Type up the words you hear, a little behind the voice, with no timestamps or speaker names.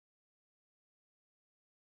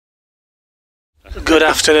Good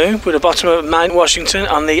afternoon. We're at the bottom of Mount Washington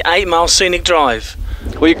on the 8-mile scenic drive.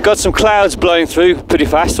 We've got some clouds blowing through pretty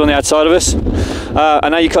fast on the outside of us. I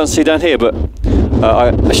know you can't see down here, but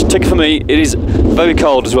I should take it for me, it is very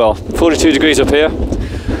cold as well. 42 degrees up here,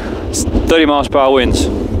 30 miles per hour winds.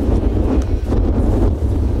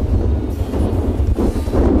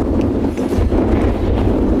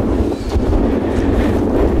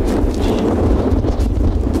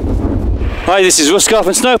 Hi, this is Russ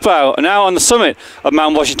and Snowplow, and now on the summit of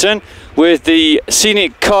Mount Washington with the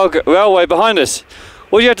scenic cog railway behind us.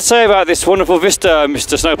 What do you have to say about this wonderful vista,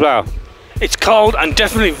 Mr. Snowplow? It's cold and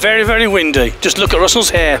definitely very, very windy. Just look at Russell's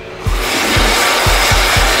hair.